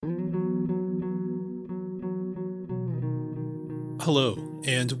Hello,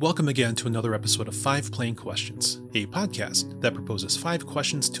 and welcome again to another episode of 5 Plain Questions, a podcast that proposes 5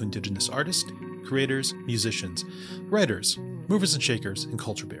 questions to Indigenous artists, creators, musicians, writers, movers and shakers, and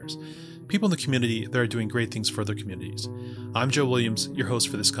culture bears, people in the community that are doing great things for their communities. I'm Joe Williams, your host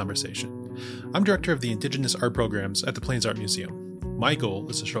for this conversation. I'm director of the Indigenous Art Programs at the Plains Art Museum. My goal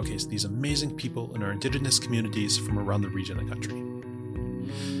is to showcase these amazing people in our Indigenous communities from around the region of the country.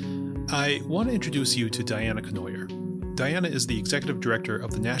 I want to introduce you to Diana Cournoyer. Diana is the Executive Director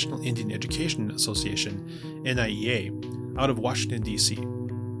of the National Indian Education Association, NIEA, out of Washington, D.C.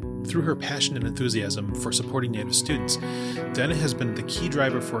 Through her passion and enthusiasm for supporting Native students, Diana has been the key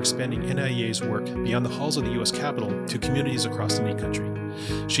driver for expanding NIEA's work beyond the halls of the U.S. Capitol to communities across the country.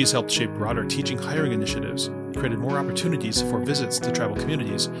 She has helped shape broader teaching hiring initiatives, created more opportunities for visits to tribal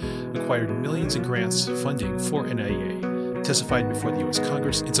communities, acquired millions in grants funding for NIEA, testified before the U.S.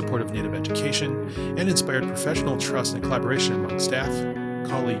 Congress in support of Native education, and inspired professional trust and collaboration among staff,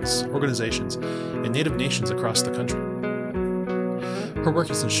 colleagues, organizations, and Native nations across the country. Her work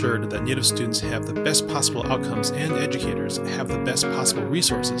has ensured that Native students have the best possible outcomes and educators have the best possible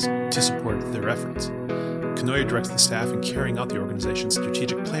resources to support their efforts. Cournoyer directs the staff in carrying out the organization's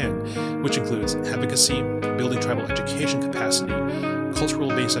strategic plan, which includes advocacy, building tribal education capacity,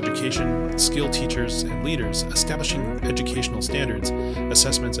 cultural-based education, skilled teachers and leaders, establishing educational standards,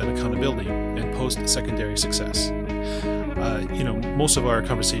 assessments and accountability, and post-secondary success. Most of our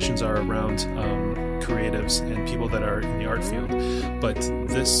conversations are around creatives and people that are in the art field, but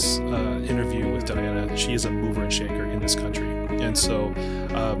this interview with Diana, she is a mover and shaker in this country, and so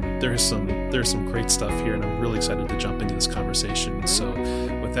there's some great stuff here, and I'm really excited to jump into this conversation. So,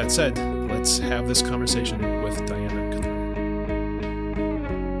 with that said, let's have this conversation with Diana Cournoyer.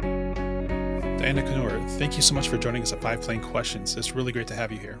 Diana Cournoyer, thank you so much for joining us at 5 Plain Questions. It's really great to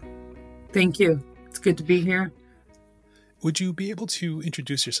have you here. Thank you. It's good to be here. Would you be able to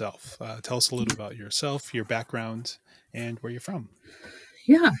introduce yourself? Tell us a little about yourself, your background, and where you're from.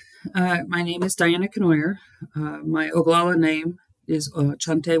 Yeah. My name is Diana Cournoyer. My Oglala name is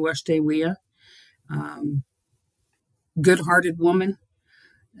Chante Weshte Wea. Good-hearted woman.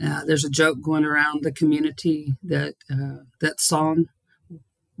 There's a joke going around the community that song,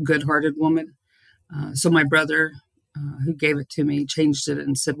 Good-hearted woman. So my brother, who gave it to me, changed it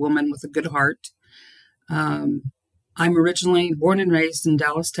and said woman with a good heart. I'm originally born and raised in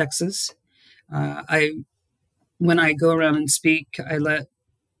Dallas, Texas. When I go around and speak, I let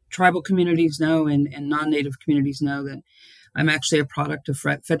tribal communities know and non-Native communities know that I'm actually a product of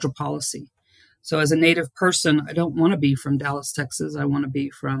federal policy. So as a Native person, I don't want to be from Dallas, Texas. I want to be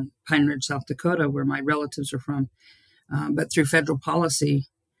from Pine Ridge, South Dakota, where my relatives are from. But through federal policy,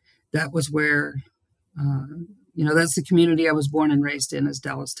 that was where, that's the community I was born and raised in, is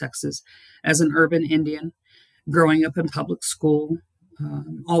Dallas, Texas, as an urban Indian, growing up in public school,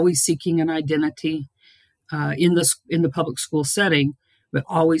 always seeking an identity in the public school setting, but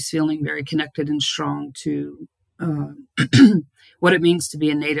always feeling very connected and strong to what it means to be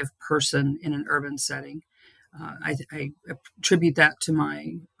a Native person in an urban setting. I attribute that to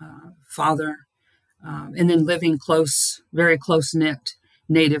my father, and then living very close-knit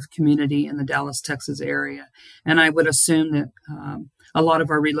Native community in the Dallas, Texas area. And I would assume that a lot of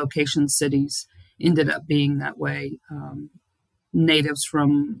our relocation cities ended up being that way. Natives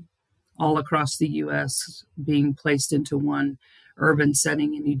from all across the U.S. being placed into one urban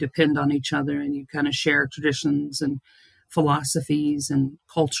setting, and you depend on each other and you kind of share traditions and philosophies and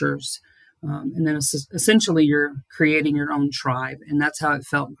cultures. And then essentially you're creating your own tribe. And that's how it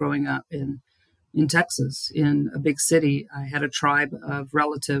felt growing up in Texas, in a big city. I had a tribe of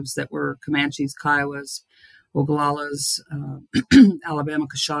relatives that were Comanches, Kiowas, Oglalas, Alabama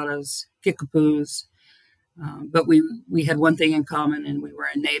Cashatas, Kickapoos. But we had one thing in common, and we were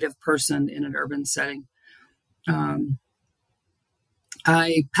a Native person in an urban setting.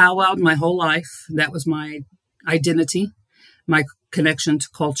 I powwowed my whole life. That was my identity, my connection to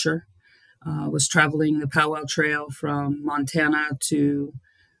culture. Was traveling the powwow trail from Montana to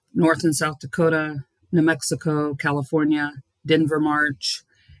North and South Dakota, New Mexico, California, Denver March,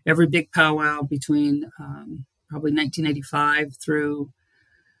 every big powwow between probably 1985 through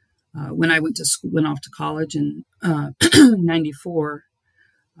when I went off to college in 94.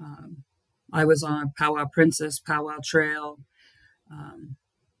 I was on a Powwow Princess, Powwow Trail,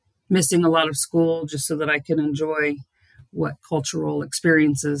 missing a lot of school just so that I could enjoy what cultural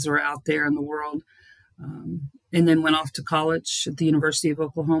experiences are out there in the world. And then went off to college at the University of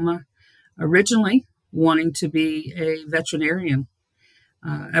Oklahoma, originally wanting to be a veterinarian.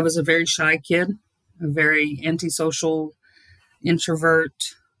 I was a very shy kid, a very antisocial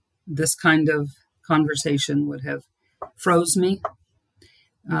introvert. This kind of conversation would have froze me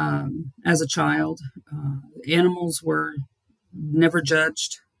as a child. Animals were never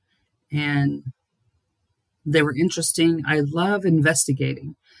judged, and they were interesting. I love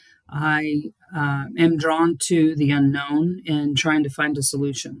investigating. I am drawn to the unknown and trying to find a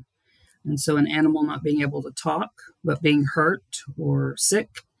solution. And so an animal not being able to talk, but being hurt or sick,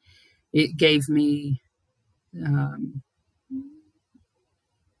 it gave me the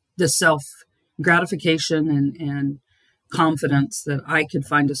self-gratification and confidence that I could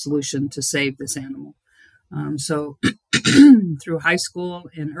find a solution to save this animal. So through high school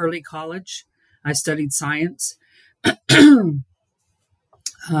and early college, I studied science.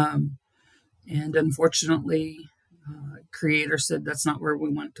 And unfortunately, Creator said, that's not where we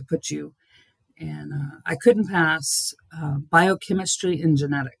want to put you. And I couldn't pass biochemistry and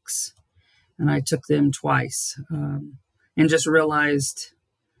genetics. And I took them twice and just realized,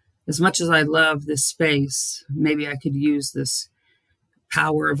 as much as I love this space, maybe I could use this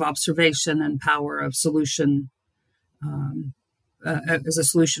power of observation and power of solution as a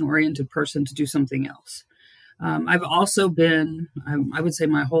solution-oriented person to do something else. I've also been, I would say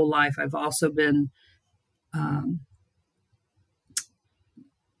my whole life, I've also been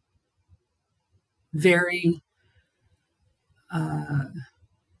very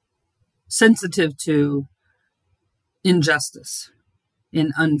sensitive to injustice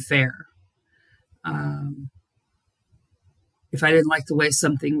and unfair. If I didn't like the way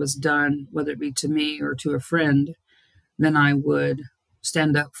something was done, whether it be to me or to a friend, then I would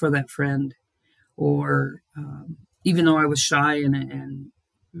stand up for that friend. Or even though I was shy and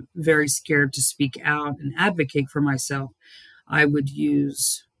very scared to speak out and advocate for myself, I would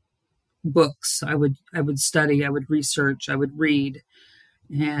use books. I would study, I would research, I would read,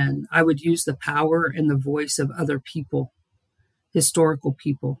 and I would use the power and the voice of other people, historical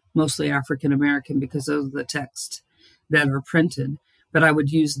people, mostly African American, because those are the texts that are printed. But I would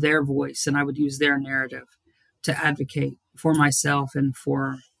use their voice and I would use their narrative to advocate for myself and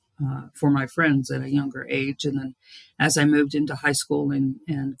for my friends at a younger age. And then as I moved into high school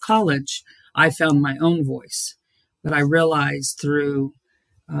and college, I found my own voice. But I realized through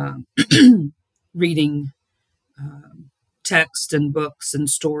reading text and books and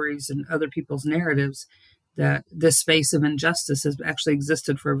stories and other people's narratives that this space of injustice has actually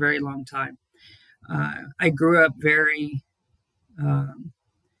existed for a very long time. I grew up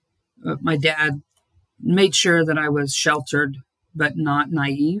my dad made sure that I was sheltered but not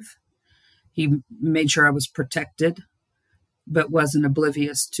naive. He made sure I was protected, but wasn't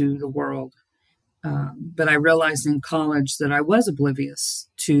oblivious to the world. But I realized in college that I was oblivious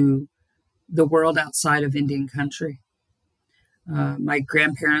to the world outside of Indian country. My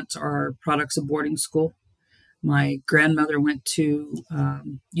grandparents are products of boarding school. My grandmother went to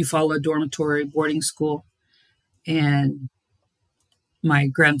Eufaula Dormitory boarding school, and my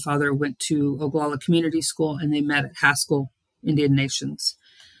grandfather went to Oglala Community School, and they met at Haskell Indian Nations.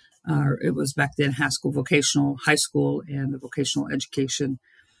 It was back then Haskell Vocational High School and the vocational education.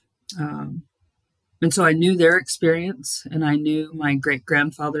 And so I knew their experience, and I knew my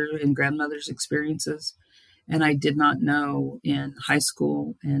great-grandfather and grandmother's experiences. And I did not know in high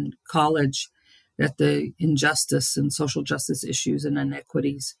school and college that the injustice and social justice issues and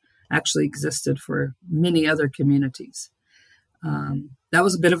inequities actually existed for many other communities. That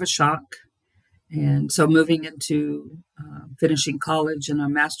was a bit of a shock. And so moving into finishing college and a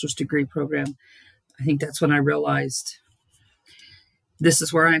master's degree program, I think that's when I realized this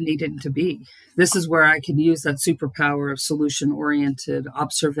is where I needed to be. This is where I can use that superpower of solution-oriented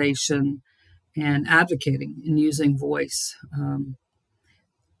observation and advocating and using voice.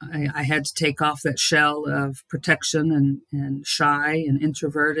 I had to take off that shell of protection and shy and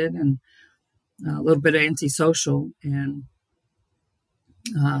introverted and a little bit antisocial and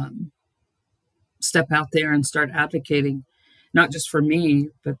step out there and start advocating, not just for me,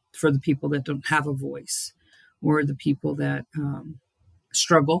 but for the people that don't have a voice or the people that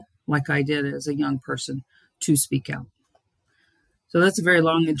struggle, like I did as a young person, to speak out. So that's a very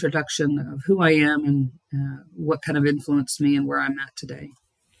long introduction of who I am and what kind of influenced me and where I'm at today.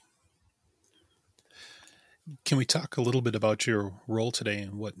 Can we talk a little bit about your role today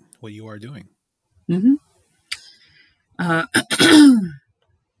and what you are doing? Mm-hmm.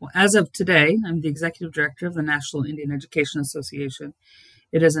 Well, as of today, I'm the executive director of the National Indian Education Association.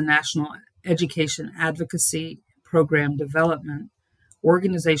 It is a national education advocacy program development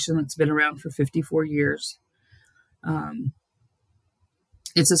organization that's been around for 54 years.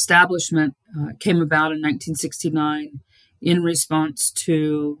 Its establishment came about in 1969 in response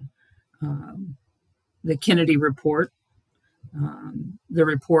to the Kennedy report The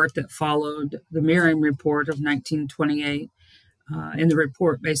report that followed the Merriam Report of 1928, and the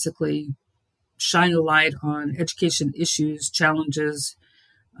report basically shined a light on education issues, challenges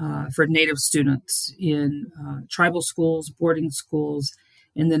for Native students in tribal schools, boarding schools,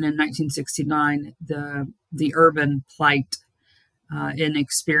 and then in 1969, the urban plight and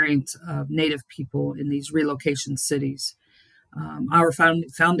experience of Native people in these relocation cities. Our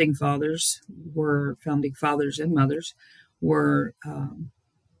founding fathers and mothers were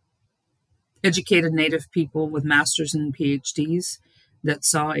educated Native people with masters and PhDs that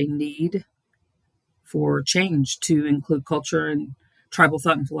saw a need for change to include culture and tribal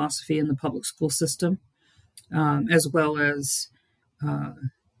thought and philosophy in the public school system, as well as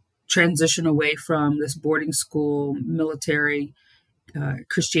transition away from this boarding school, military,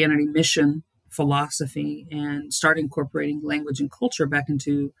 Christianity mission philosophy and start incorporating language and culture back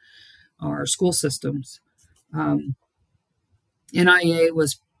into our school systems. NIEA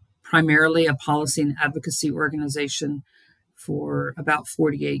was primarily a policy and advocacy organization for about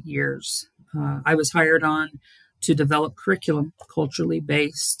 48 years. I was hired on to develop curriculum, culturally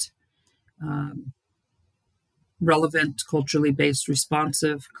based, relevant, culturally based,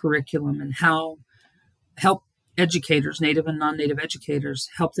 responsive curriculum, and how help educators, Native and non-Native educators,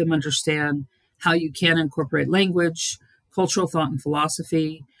 help them understand how you can incorporate language, cultural thought and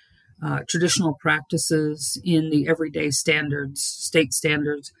philosophy, traditional practices in the everyday standards, state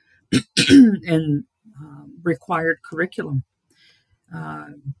standards, and required curriculum.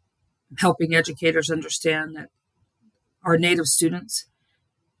 Helping educators understand that our Native students,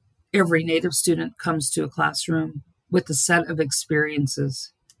 every Native student comes to a classroom with a set of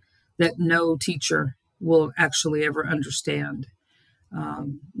experiences that no teacher will actually ever understand.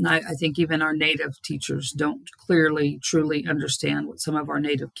 I think even our Native teachers don't clearly, truly understand what some of our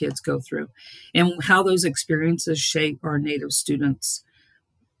Native kids go through and how those experiences shape our Native students'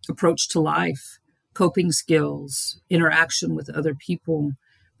 approach to life, coping skills, interaction with other people,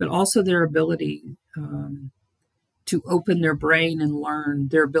 but also their ability to open their brain and learn,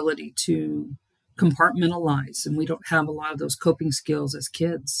 their ability to compartmentalize. And we don't have a lot of those coping skills as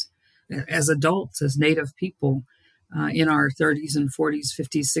kids, as adults, as Native people. In our 30s and 40s,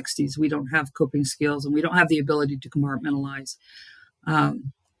 50s, 60s, we don't have coping skills and we don't have the ability to compartmentalize.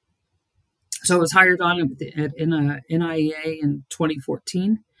 So I was hired on at NIEA in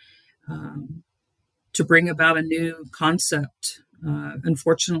 2014 to bring about a new concept.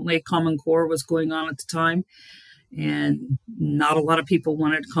 Unfortunately, Common Core was going on at the time, and not a lot of people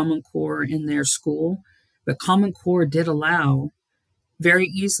wanted Common Core in their school, but Common Core did allow very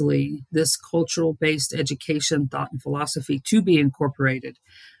easily this cultural-based education, thought, and philosophy to be incorporated.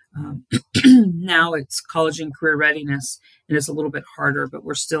 Now it's college and career readiness, and it's a little bit harder, but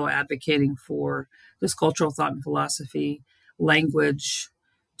we're still advocating for this cultural thought and philosophy, language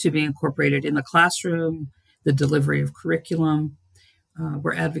to be incorporated in the classroom, the delivery of curriculum.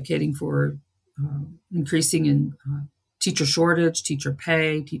 We're advocating for increasing in teacher shortage, teacher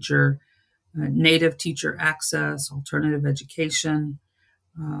pay, Native teacher access, alternative education,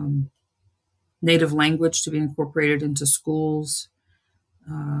 Native language to be incorporated into schools.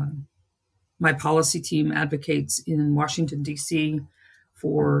 My policy team advocates in Washington, D.C.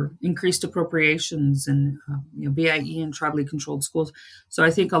 for increased appropriations and BIE and tribally controlled schools. So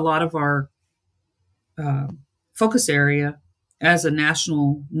I think a lot of our focus area as a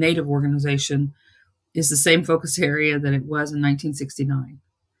national Native organization is the same focus area that it was in 1969,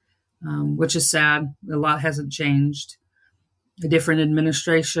 which is sad. A lot hasn't changed. A different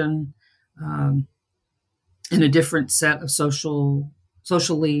administration, and a different set of social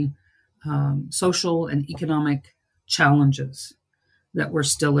and economic challenges that we're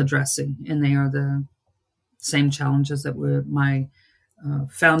still addressing, and they are the same challenges that my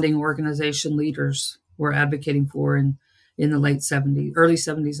founding organization leaders were advocating for in the late 70s, early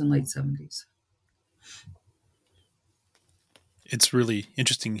 70s and late 70s. It's really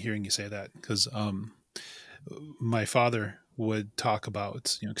interesting hearing you say that, because my father would talk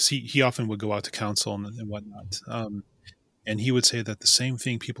about, because he often would go out to counsel and whatnot. And he would say that the same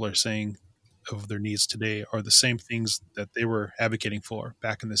thing people are saying of their needs today are the same things that they were advocating for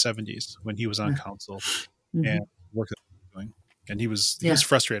back in the 70s when he was on council and work that he was doing. And he was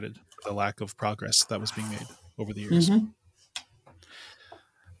frustrated with the lack of progress that was being made over the years.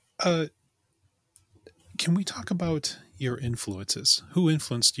 Can we talk about your influences? Who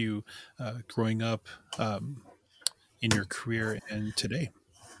influenced you growing up, in your career and today?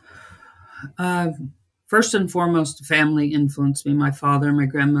 First and foremost, family influenced me. My father, my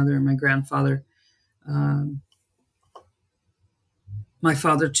grandmother, and my grandfather. My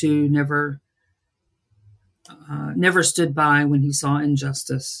father, too, never never stood by when he saw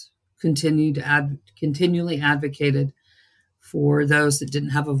injustice, continually advocated for those that didn't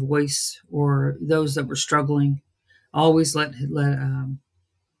have a voice or those that were struggling, always lent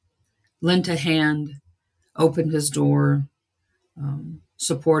a hand, opened his door,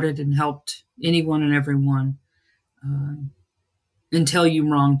 supported and helped anyone and everyone uh, until you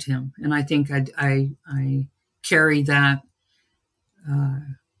wronged him. And I think I carry that uh,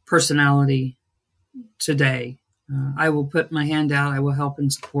 personality today. I will put my hand out. I will help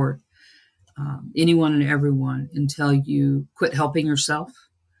and support anyone and everyone until you quit helping yourself.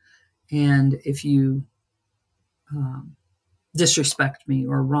 And if you disrespect me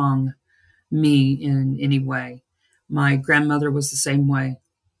or wrong me in any way, my grandmother was the same way.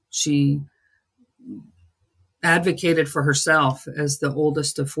 She advocated for herself as the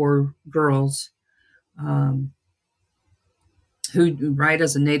oldest of four girls, um, who, right,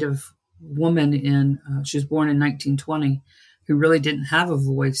 as a Native woman she was born in 1920, who really didn't have a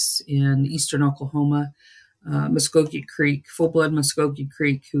voice in eastern Oklahoma, Muskogee Creek, full-blood Muskogee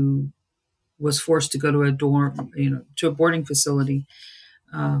Creek, who was forced to go to a dorm, to a boarding facility.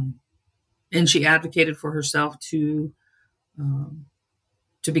 And she advocated for herself to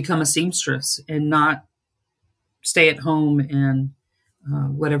become a seamstress and not stay at home and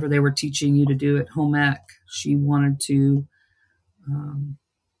whatever they were teaching you to do at home ec. She wanted to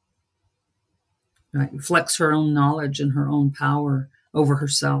flex her own knowledge and her own power over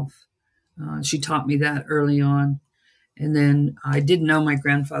herself. She taught me that early on. And then I did know my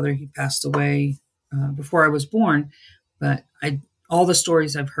grandfather. He passed away before I was born, but all the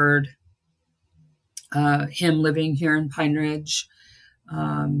stories I've heard, him living here in Pine Ridge,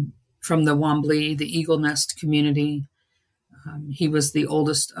 from the Wombly, the Eagle Nest community. He was the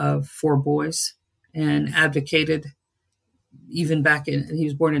oldest of four boys and advocated even he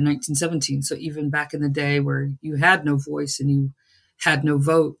was born in 1917. So even back in the day where you had no voice and you had no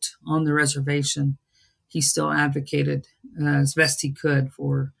vote on the reservation, he still advocated as best he could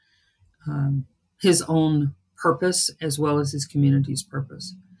for his own purpose as well as his community's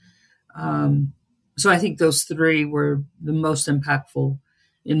purpose. So I think those three were the most impactful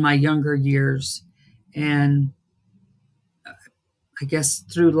in my younger years. And I guess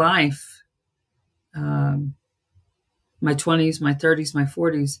through life, my 20s, my 30s, my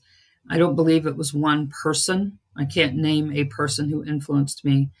 40s, I don't believe it was one person. I can't name a person who influenced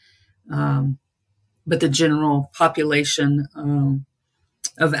me, but the general population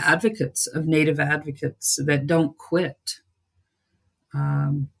of advocates, of Native advocates that don't quit.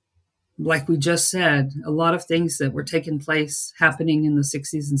 Like we just said, a lot of things that were taking place happening in the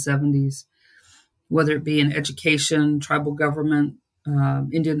 60s and 70s, whether it be in education, tribal government,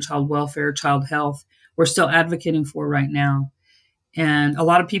 Indian child welfare, child health, we're still advocating for right now. And a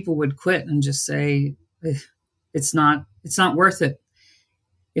lot of people would quit and just say, it's not worth it.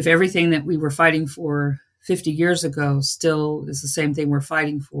 If everything that we were fighting for 50 years ago still is the same thing we're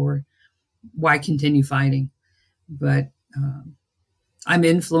fighting for, why continue fighting? But I'm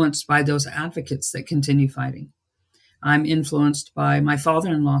influenced by those advocates that continue fighting. I'm influenced by my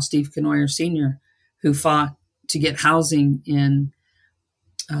father-in-law, Steve Cournoyer Sr., who fought to get housing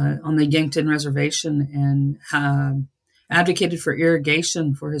on the Yankton Reservation and advocated for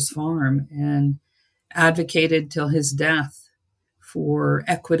irrigation for his farm and advocated till his death for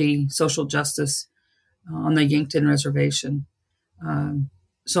equity, social justice on the Yankton Reservation.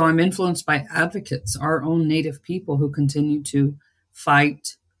 So I'm influenced by advocates, our own Native people who continue to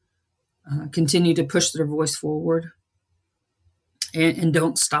fight, continue to push their voice forward, and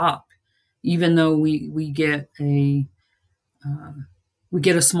don't stop, even though we get a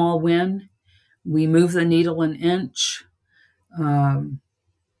small win. We move the needle an inch,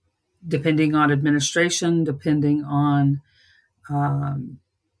 depending on administration, depending on the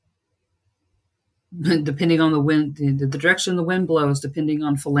wind, the direction the wind blows, depending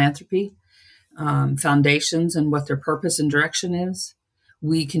on philanthropy, foundations, and what their purpose and direction is.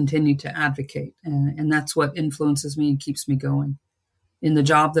 We continue to advocate, and that's what influences me and keeps me going in the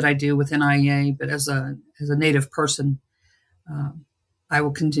job that I do with NIEA. But as a Native person, I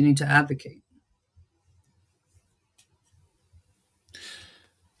will continue to advocate.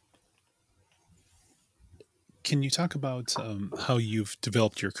 Can you talk about how you've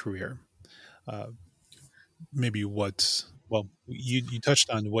developed your career? Maybe you touched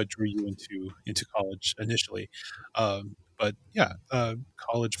on what drew you into college initially, but yeah,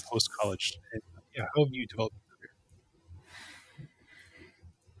 college, post college, yeah, how have you developed your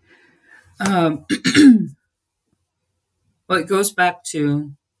Um, well, it goes back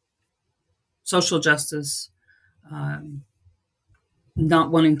to social justice,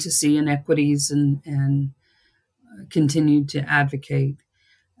 not wanting to see inequities and continued to advocate.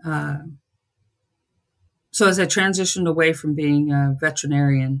 So as I transitioned away from being a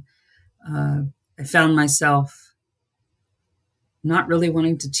veterinarian, I found myself not really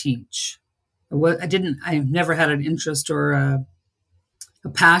wanting to teach. I never had an interest or a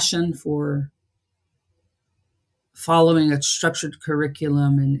passion for following a structured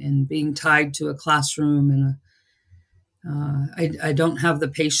curriculum and being tied to a classroom. And I don't have the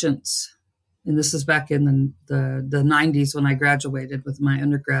patience. And this is back in the 90s when I graduated with my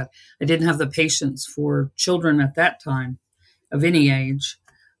undergrad. I didn't have the patience for children at that time of any age.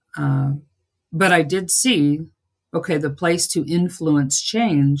 But I did see, okay, the place to influence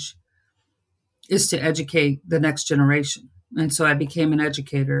change is to educate the next generation. And so I became an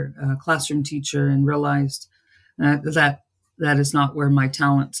educator, a classroom teacher, and realized that is not where my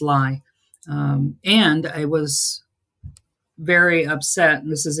talents lie. And I was very upset,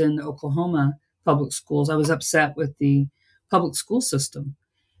 and this is in Oklahoma public schools. I was upset with the public school system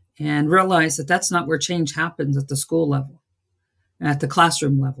and realized that that's not where change happens at the school level, at the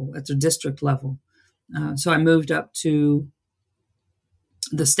classroom level, at the district level. So I moved up to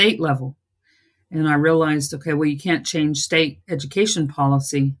the state level, and I realized, okay, well, you can't change state education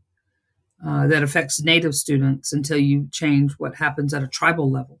policy that affects Native students until you change what happens at a tribal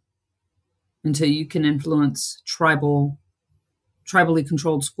level, until you can influence tribally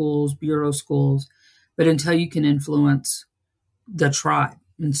controlled schools, bureau schools, but until you can influence the tribe.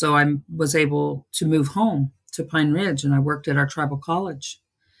 And so I was able to move home to Pine Ridge, and I worked at our tribal college.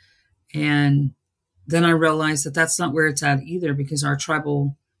 And then I realized that that's not where it's at either, because our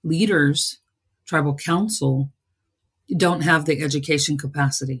tribal leaders, tribal council, don't have the education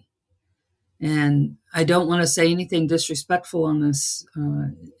capacity. And I don't want to say anything disrespectful on this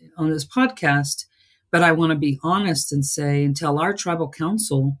podcast, but I want to be honest and say, until our tribal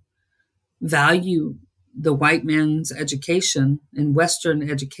council value the white man's education and Western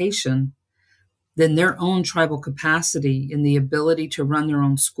education, then their own tribal capacity and the ability to run their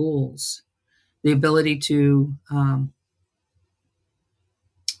own schools, the ability to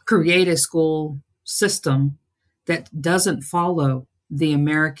create a school system that doesn't follow the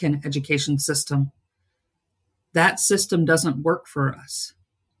American education system, that system doesn't work for us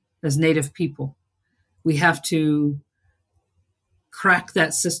as Native people. We have to crack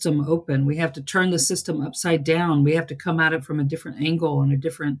that system open. We have to turn the system upside down. We have to come at it from a different angle and a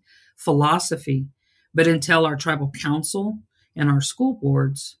different philosophy. But until our tribal council and our school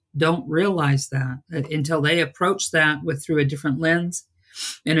boards don't realize that, until they approach that through a different lens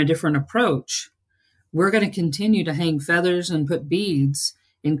and a different approach, we're going to continue to hang feathers and put beads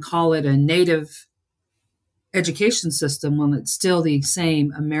and call it a Native education system when it's still the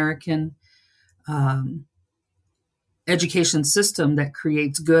same American education system that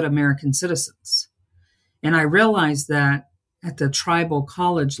creates good American citizens. And I realized that at the tribal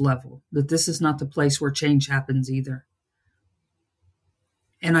college level, that this is not the place where change happens either.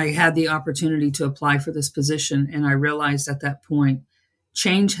 And I had the opportunity to apply for this position, and I realized at that point,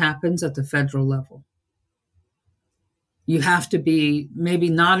 change happens at the federal level. You have to be, maybe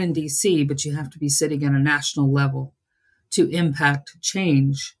not in DC, but you have to be sitting at a national level to impact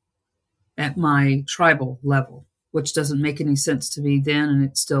change at my tribal level, which doesn't make any sense to me then, and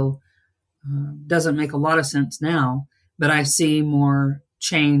it still doesn't make a lot of sense now. But I see more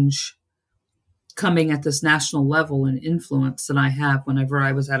change coming at this national level and influence than I have whenever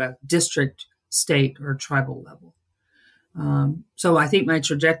I was at a district, state, or tribal level. So I think my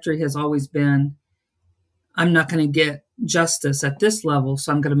trajectory has always been, I'm not going to get justice at this level,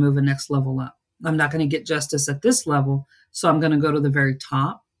 so I'm going to move the next level up. I'm not going to get justice at this level, so I'm going to go to the very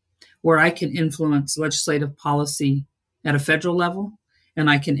top, where I can influence legislative policy at a federal level, and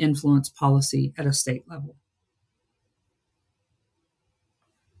I can influence policy at a state level.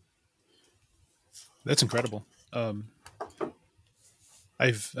 That's incredible.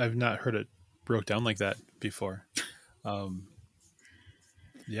 I've not heard it broke down like that before.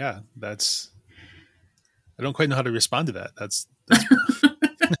 Yeah, I don't quite know how to respond to that. That's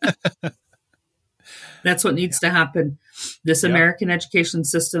That's what needs to happen. This American education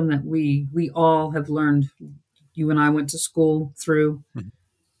system that we all have learned, you and I went to school through,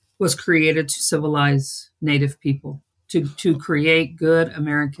 was created to civilize Native people, to create good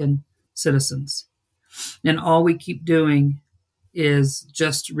American citizens. And all we keep doing is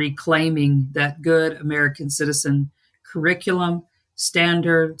just reclaiming that good American citizen curriculum,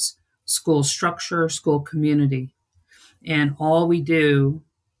 standards, school structure, school community. And all we do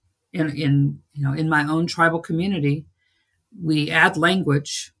in my own tribal community, we add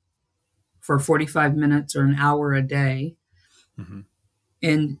language for 45 minutes or an hour a day. Mm-hmm.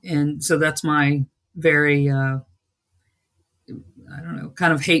 And so that's my very I don't know,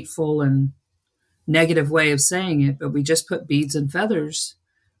 kind of hateful and negative way of saying it, but we just put beads and feathers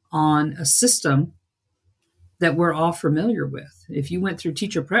on a system that we're all familiar with. If you went through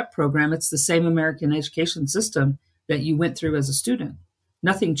teacher prep program, it's the same American education system that you went through as a student.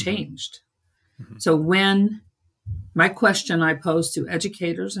 Nothing changed. Mm-hmm. So when my question I pose to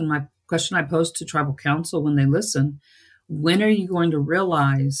educators and my question I pose to tribal council when they listen, when are you going to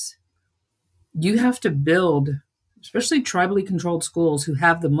realize you have to build, especially tribally controlled schools who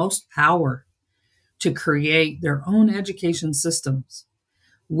have the most power to create their own education systems?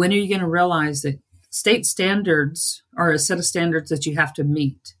 When are you going to realize that state standards are a set of standards that you have to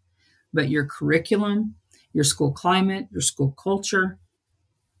meet, but your curriculum, your school climate, your school culture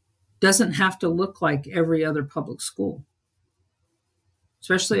doesn't have to look like every other public school,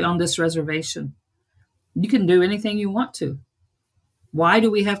 especially on this reservation? You can do anything you want to. Why do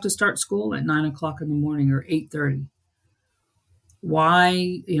we have to start school at 9 o'clock in the morning or 8:30?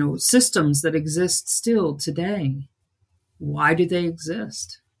 Why, systems that exist still today, why do they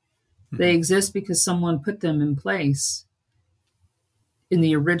exist? They exist because someone put them in place in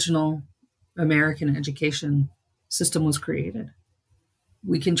the original American education system was created.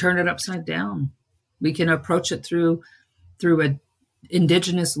 We can turn it upside down. We can approach it through an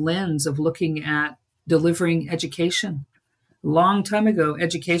indigenous lens of looking at delivering education. A long time ago,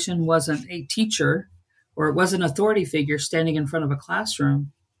 education wasn't a teacher or it wasn't an authority figure standing in front of a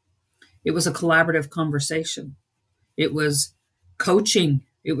classroom. It was a collaborative conversation. It was coaching.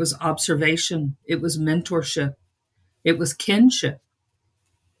 It was observation. It was mentorship. It was kinship.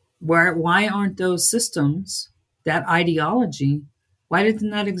 Why aren't those systems, that ideology, why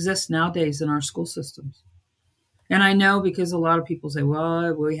didn't that exist nowadays in our school systems? And I know because a lot of people say,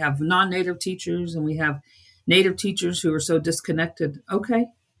 well, we have non-native teachers and we have native teachers who are so disconnected. Okay.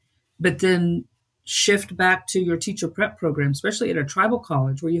 But then shift back to your teacher prep program, especially at a tribal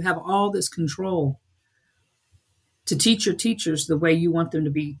college where you have all this control to teach your teachers the way you want them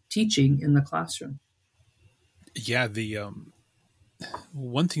to be teaching in the classroom. Yeah, the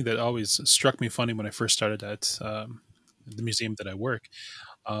one thing that always struck me funny when I first started at the museum that I work,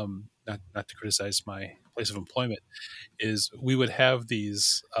 not to criticize my place of employment, is we would have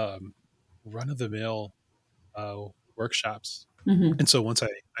these run-of-the-mill workshops. Mm-hmm. And so once I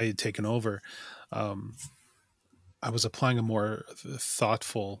had taken over, I was applying a more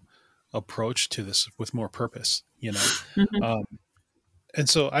thoughtful approach to this with more purpose, Mm-hmm. And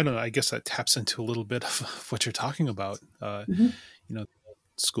so I don't know, I guess that taps into a little bit of what you're talking about. Mm-hmm.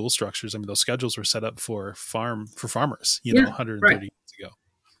 School structures. I mean, those schedules were set up for farmers, 130 right. years ago.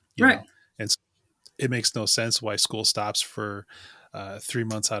 Right. And so it makes no sense why school stops for 3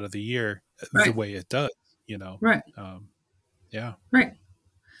 months out of the year right. the way it does, Right. Yeah. Right.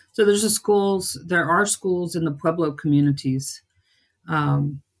 So there are schools in the Pueblo communities.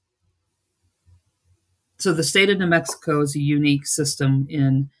 So the state of New Mexico is a unique system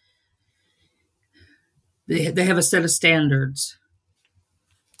they have a set of standards,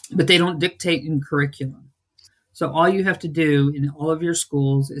 but they don't dictate in curriculum. So all you have to do in all of your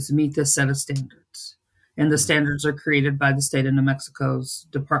schools is meet this set of standards. And the standards are created by the state of New Mexico's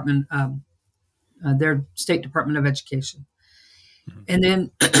department, their state Department of Education. And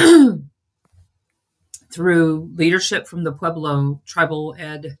then through leadership from the Pueblo tribal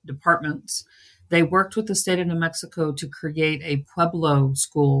ed departments, they worked with the state of New Mexico to create a Pueblo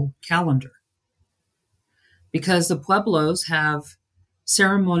school calendar. Because the Pueblos have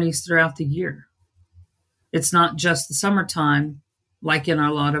ceremonies throughout the year. It's not just the summertime, like in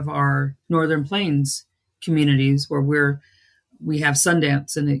a lot of our Northern Plains communities where we have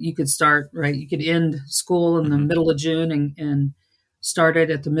Sundance and you could start, right? You could end school in the middle of June and start it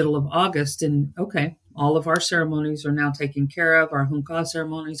at the middle of August. And okay, all of our ceremonies are now taken care of. Our Hunka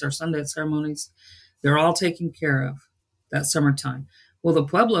ceremonies, our Sundance ceremonies, they're all taken care of that summertime. Well, the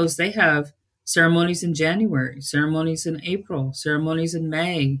Pueblos, they have ceremonies in January, ceremonies in April, ceremonies in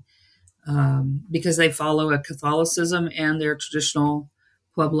May, because they follow a Catholicism and their traditional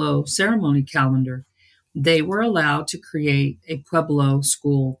Pueblo ceremony calendar. They were allowed to create a Pueblo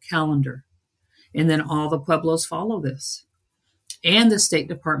school calendar. And then all the Pueblos follow this. And the State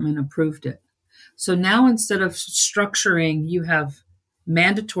Department approved it. So now instead of structuring, you have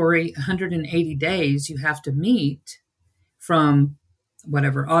mandatory 180 days you have to meet from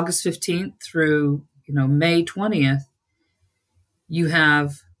August 15th through, May 20th, you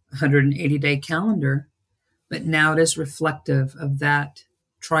have a 180-day calendar, but now it is reflective of that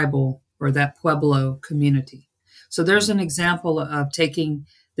tribal or that Pueblo community. So there's an example of taking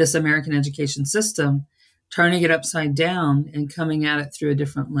this American education system, turning it upside down and coming at it through a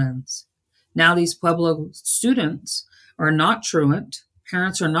different lens. Now these Pueblo students are not truant.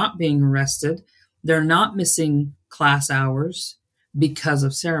 Parents are not being arrested. They're not missing class hours because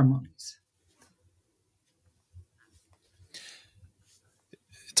of ceremonies.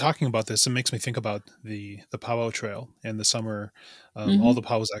 Talking about this, it makes me think about the powwow trail and the summer, all Mm-hmm. the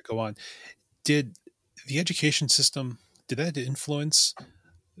powwows that go on. Did the education system, did that influence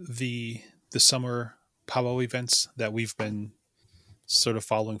the summer powwow events that we've been sort of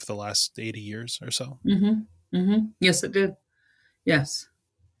following for the last 80 years or so? Mm-hmm. Mm-hmm. Yes, it did. Yes.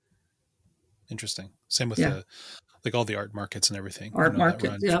 Interesting. Same with Yeah. the like all the art markets and everything, Art that market.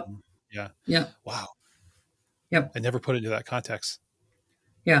 run Yep. from, yeah. Yep. Wow. Yep. I never put it into that context.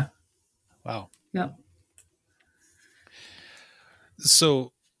 Yeah. Wow. Yep.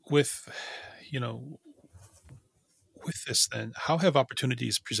 So with, you know, with this then, how have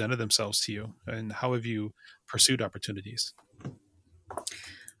opportunities presented themselves to you and how have you pursued opportunities?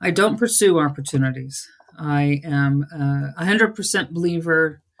 I don't pursue opportunities. I am a 100%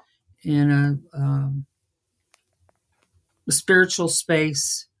 believer in a spiritual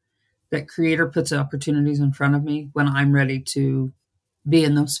space that Creator puts opportunities in front of me when I'm ready to be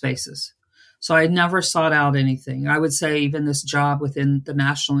in those spaces. So I never sought out anything. I would say even this job within the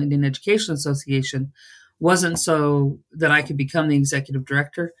National Indian Education Association wasn't so that I could become the executive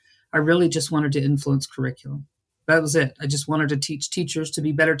director. I really just wanted to influence curriculum. That was it. I just wanted to teach teachers to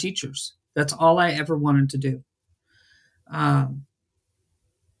be better teachers. That's all I ever wanted to do. Um,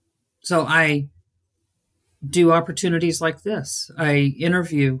 so I do opportunities like this. I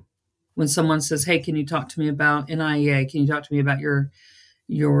interview when someone says, "Hey, can you talk to me about NIEA? Can you talk to me about your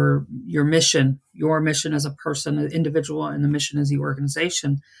mission, your mission as a person, an individual, and the mission as the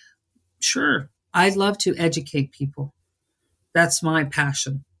organization?" Sure, I'd love to educate people. That's my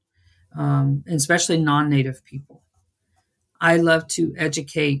passion, especially non-native people. I love to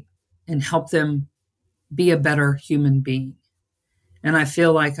educate and help them be a better human being. And I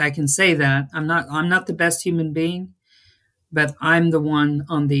feel like I can say that I'm not the best human being, but I'm the one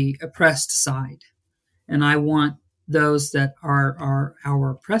on the oppressed side. And I want those that are our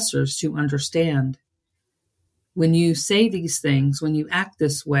oppressors to understand when you say these things, when you act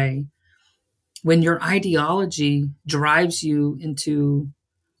this way, when your ideology drives you into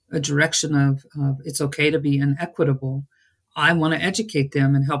a direction of it's okay to be inequitable, I want to educate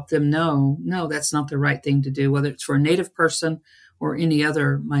them and help them know, no, that's not the right thing to do, whether it's for a Native person or any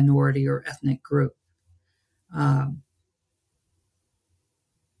other minority or ethnic group. Um,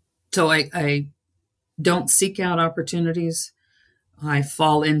 so I don't seek out opportunities. I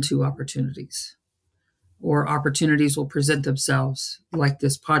fall into opportunities, or opportunities will present themselves, like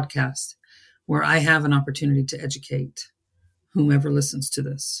this podcast, where I have an opportunity to educate whomever listens to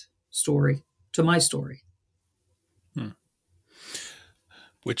this story, to my story. Hmm.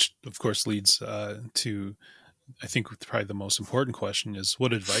 Which, of course, leads to, I think, probably the most important question is,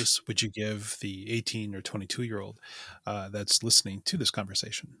 what advice would you give the 18 or 22-year-old that's listening to this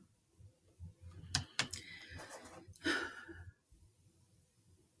conversation?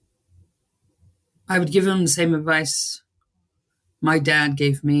 I would give him the same advice my dad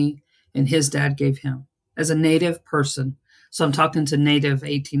gave me and his dad gave him as a Native person. So I'm talking to Native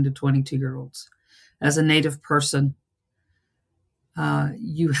 18 to 22-year-olds. As a Native person,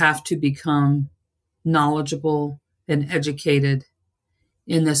 you have to become knowledgeable and educated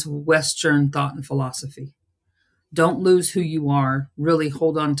in this Western thought and philosophy. Don't lose who you are. Really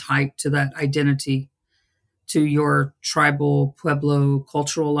hold on tight to that identity, to your tribal, Pueblo,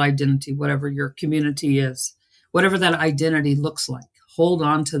 cultural identity, whatever your community is, whatever that identity looks like. Hold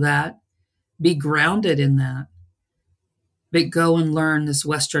on to that. Be grounded in that. But go and learn this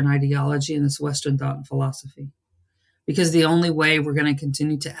Western ideology and this Western thought and philosophy. Because the only way we're going to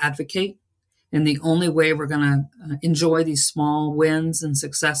continue to advocate and the only way we're going to enjoy these small wins and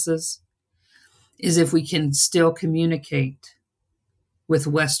successes is if we can still communicate with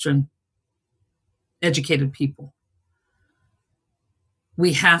Western educated people.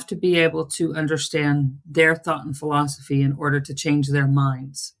 We have to be able to understand their thought and philosophy in order to change their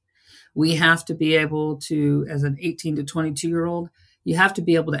minds. We have to be able to, as an 18 to 22-year-old, you have to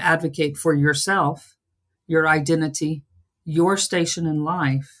be able to advocate for yourself, your identity, your station in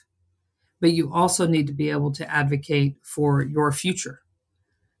life, but you also need to be able to advocate for your future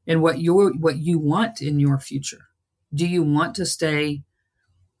and what you want in your future. Do you want to stay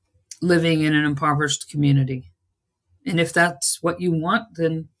living in an impoverished community? And if that's what you want,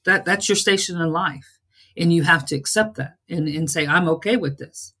 then that's your station in life. And you have to accept that and say, I'm okay with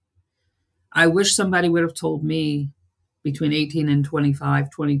this. I wish somebody would have told me between 18 and 25,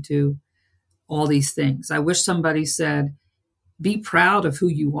 22, all these things. I wish somebody said, be proud of who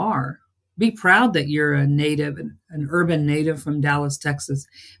you are, Be proud that you're a native, an urban native from Dallas, Texas,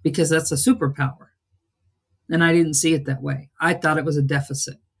 because that's a superpower. And I didn't see it that way. I thought it was a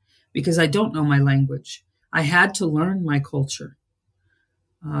deficit because I don't know my language. I had to learn my culture.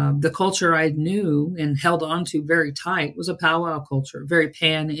 The culture I knew and held on to very tight was a powwow culture, very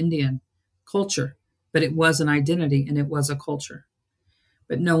pan-Indian culture, but it was an identity and it was a culture.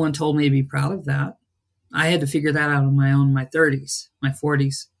 But no one told me to be proud of that. I had to figure that out on my own, my 30s, my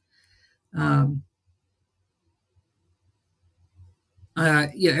 40s.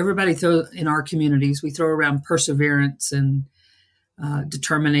 Everybody in our communities, we throw around perseverance and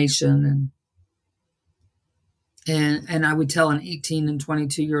determination, and I would tell an 18 and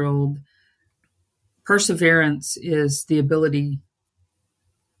 22-year-old, perseverance is the ability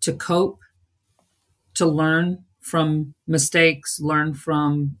to cope, to learn from mistakes, learn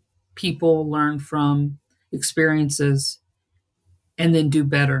from people, learn from experiences, and then do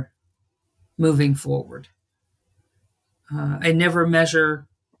better moving forward. I never measure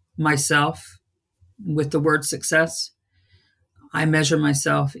myself with the word success. I measure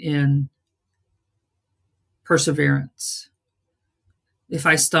myself in perseverance. If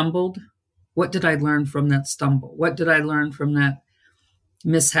I stumbled, what did I learn from that stumble? What did I learn from that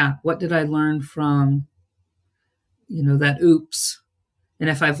mishap? What did I learn from, that oops? And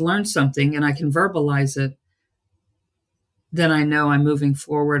if I've learned something and I can verbalize it, then I know I'm moving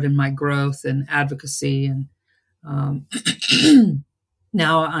forward in my growth and advocacy. And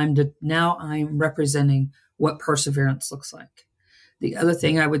now I'm representing what perseverance looks like. The other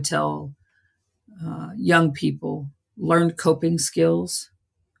thing I would tell young people, learn coping skills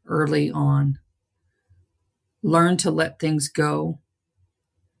early on. Learn to let things go.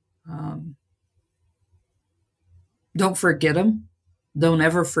 Don't forget them. Don't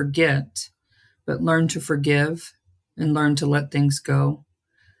ever forget, but learn to forgive and learn to let things go.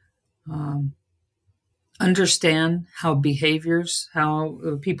 Understand how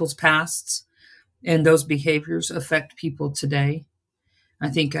people's pasts and those behaviors affect people today. I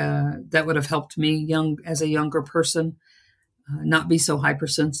think that would have helped me as a younger person, not be so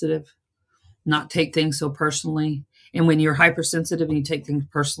hypersensitive, not take things so personally. And when you're hypersensitive and you take things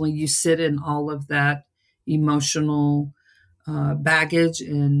personally, you sit in all of that emotional baggage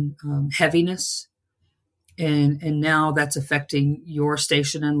and heaviness. And now that's affecting your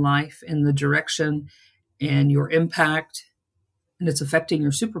station in life and the direction and your impact. And it's affecting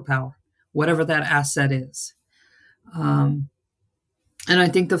your superpower, whatever that asset is. And I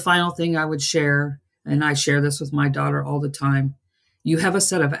think the final thing I would share, and I share this with my daughter all the time, you have a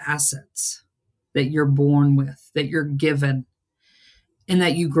set of assets that you're born with, that you're given, and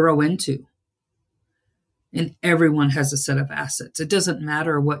that you grow into. And everyone has a set of assets. It doesn't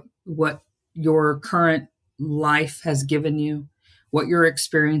matter what your current life has given you, what your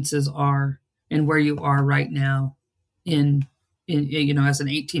experiences are, and where you are right now in as an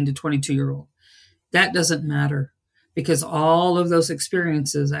 18 to 22-year-old. That doesn't matter, because all of those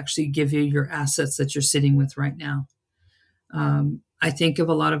experiences actually give you your assets that you're sitting with right now. I think of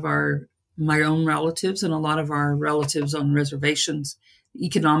a lot of my own relatives and a lot of our relatives on reservations,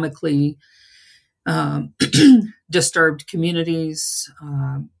 economically disturbed communities,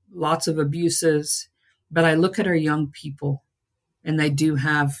 lots of abuses. But I look at our young people, and they do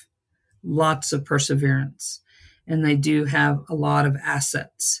have lots of perseverance, and they do have a lot of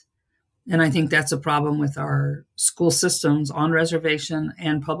assets. And I think that's a problem with our school systems on reservation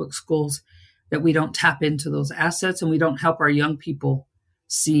and public schools, that we don't tap into those assets and we don't help our young people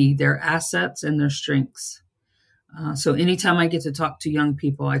see their assets and their strengths. So anytime I get to talk to young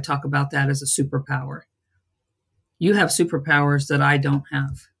people, I talk about that as a superpower. You have superpowers that I don't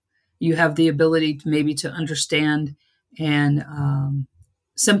have. You have the ability to understand and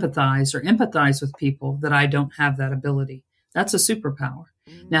sympathize or empathize with people that I don't have that ability. That's a superpower.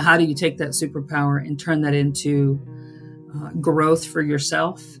 Now, how do you take that superpower and turn that into growth for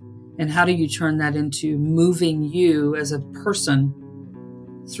yourself? And how do you turn that into moving you as a person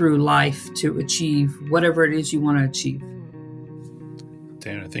through life to achieve whatever it is you want to achieve?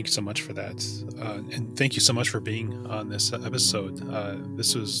 Diana, thank you so much for that. And thank you so much for being on this episode.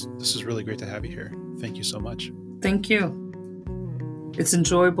 This was really great to have you here. Thank you so much. Thank you. It's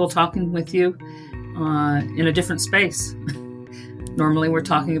enjoyable talking with you in a different space. Normally we're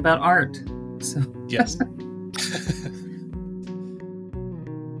talking about art. So yes.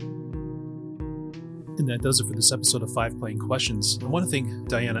 And that does it for this episode of 5 Plain Questions. I want to thank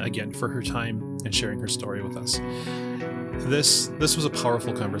Diana again for her time and sharing her story with us. This was a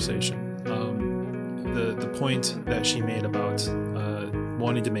powerful conversation. The point that she made about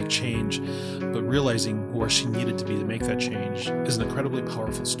wanting to make change, but realizing where she needed to be to make that change is an incredibly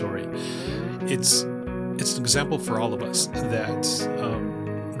powerful story. It's an example for all of us that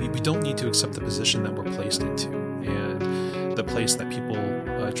we don't need to accept the position that we're placed into and the place that people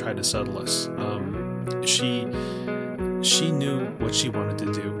try to settle us. She knew what she wanted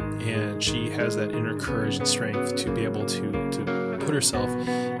to do, and she has that inner courage and strength to be able to put herself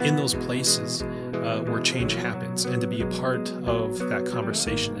in those places where change happens, and to be a part of that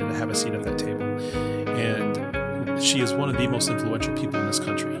conversation and to have a seat at that table. And she is one of the most influential people in this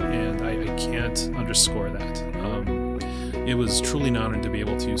country, and I can't underscore that. It was truly an honor to be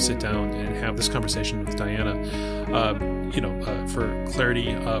able to sit down and have this conversation with Diana. For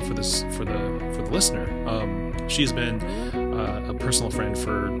clarity, for the listener, she's been a personal friend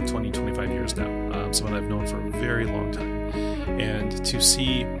for 20-25 years now, someone I've known for a very long time. And to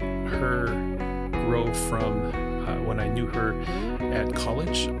see her grow from when I knew her at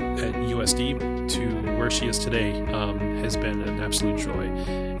college at USD to where she is today has been an absolute joy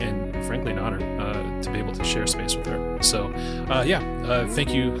and frankly an honor to be able to share space with her. So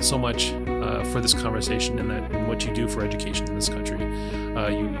thank you so much for this conversation and what you do for education in this country.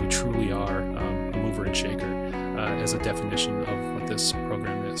 You truly are a mover and shaker as a definition of what this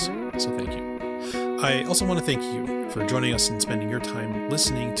program is. So thank you. I also want to thank you for joining us and spending your time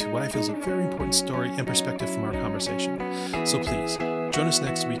listening to what I feel is a very important story and perspective from our conversation. So please, join us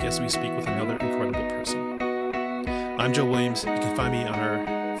next week as we speak with another incredible person. I'm Joe Williams. You can find me on our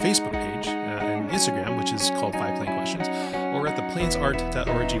Facebook page and Instagram, which is called 5 Plain Questions, or at the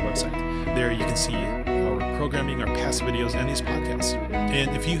plainsart.org website. There you can see our programming, our past videos, and these podcasts.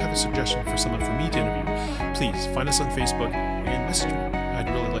 And if you have a suggestion for someone for me to interview, please find us on Facebook and message me. I'd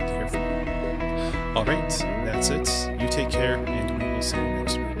really like to hear from you. All right, that's it. You take care, and we will see you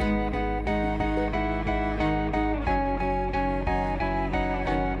next week.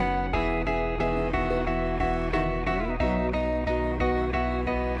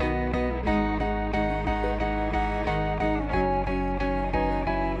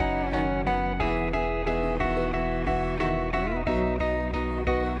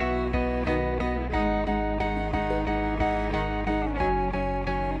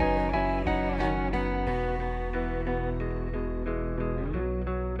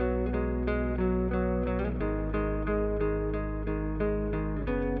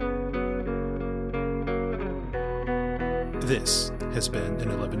 This has been an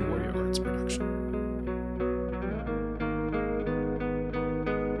 11 Warrior Arts